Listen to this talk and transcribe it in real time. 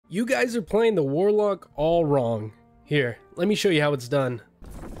You guys are playing the Warlock all wrong. Here, let me show you how it's done.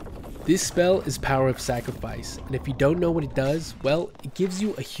 This spell is Power of Sacrifice, and if you don't know what it does, well, it gives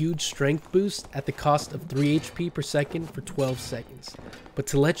you a huge strength boost at the cost of 3 HP per second for 12 seconds. But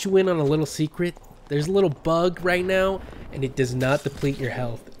to let you in on a little secret, there's a little bug right now, and it does not deplete your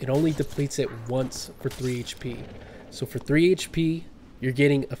health. It only depletes it once for 3 HP. So for 3 HP, you're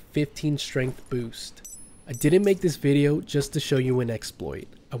getting a 15 strength boost. I didn't make this video just to show you an exploit.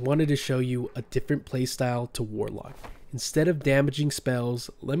 I wanted to show you a different playstyle to Warlock. Instead of damaging spells,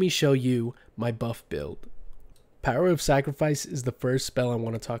 let me show you my buff build. Power of Sacrifice is the first spell I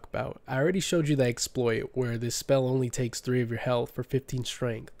want to talk about. I already showed you the exploit where this spell only takes 3 of your health for 15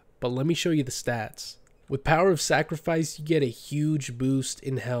 strength, but let me show you the stats. With Power of Sacrifice, you get a huge boost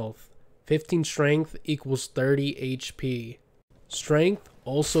in health. 15 strength equals 30 HP. Strength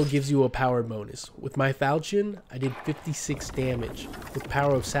also gives you a power bonus. With my falchion, I did 56 damage. With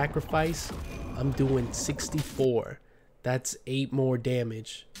Power of Sacrifice, I'm doing 64. That's 8 more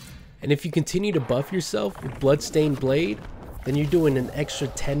damage. And if you continue to buff yourself with Bloodstained Blade, then you're doing an extra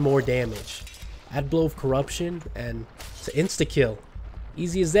 10 more damage. Add Blow of Corruption and it's an insta-kill.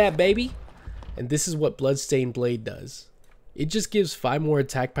 Easy as that, baby. And this is what Bloodstained Blade does. It just gives 5 more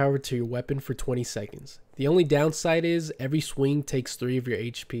attack power to your weapon for 20 seconds. The only downside is every swing takes 3 of your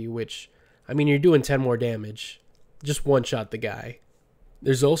HP, which, I mean, you're doing 10 more damage. Just one-shot the guy.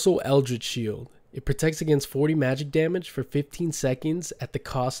 There's also Eldritch Shield. It protects against 40 magic damage for 15 seconds at the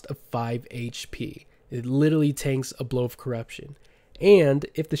cost of 5 HP. It literally tanks a Blow of Corruption. And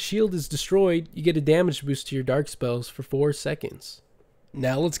if the shield is destroyed, you get a damage boost to your dark spells for 4 seconds.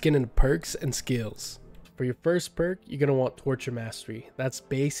 Now let's get into perks and skills. For your first perk, you're going to want Torture Mastery. That's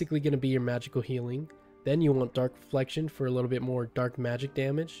basically going to be your magical healing. Then you want Dark Reflection for a little bit more dark magic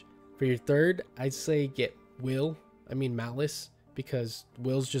damage. For your third, I'd say get Malice, because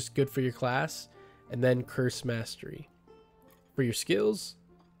Will's just good for your class. And then Curse Mastery. For your skills,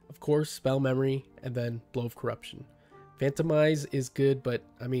 of course, Spell Memory, and then Blow of Corruption. Phantomize is good, but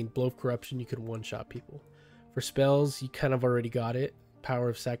Blow of Corruption, you could one-shot people. For spells, you kind of already got it. Power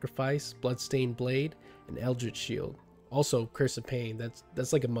of Sacrifice, Bloodstained Blade, and Eldritch Shield. Also, Curse of Pain,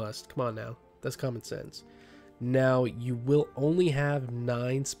 that's like a must. Come on now, that's common sense. Now, you will only have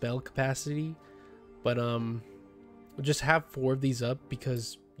 9 spell capacity, but just have 4 of these up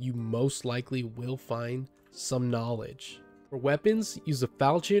because you most likely will find some knowledge. For weapons, use the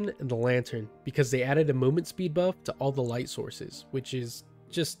Falchion and the Lantern because they added a movement speed buff to all the light sources, which is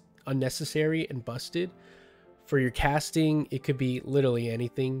just unnecessary and busted. For your casting, it could be literally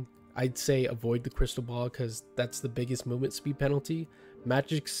anything. I'd say avoid the Crystal Ball because that's the biggest movement speed penalty.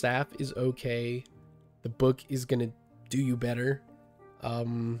 Magic Staff is okay. The book is going to do you better.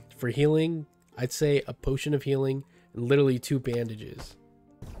 For healing, I'd say a Potion of Healing and literally 2 bandages.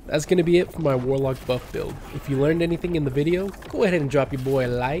 That's going to be it for my Warlock buff build. If you learned anything in the video, go ahead and drop your boy a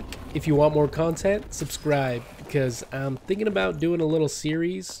like. If you want more content, subscribe because I'm thinking about doing a little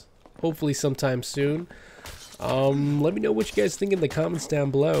series, hopefully sometime soon. Let me know what you guys think in the comments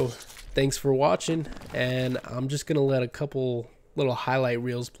down below. Thanks for watching, and I'm just going to let a couple little highlight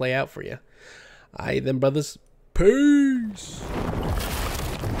reels play out for you. Alright then, brothers. Peace!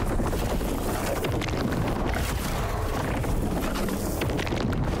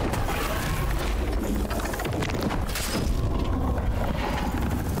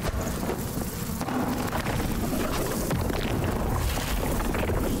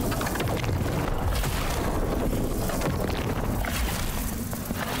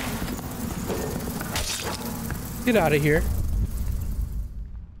 Get out of here.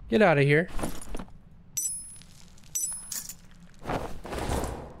 Get out of here.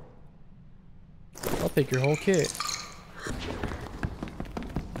 I'll take your whole kit.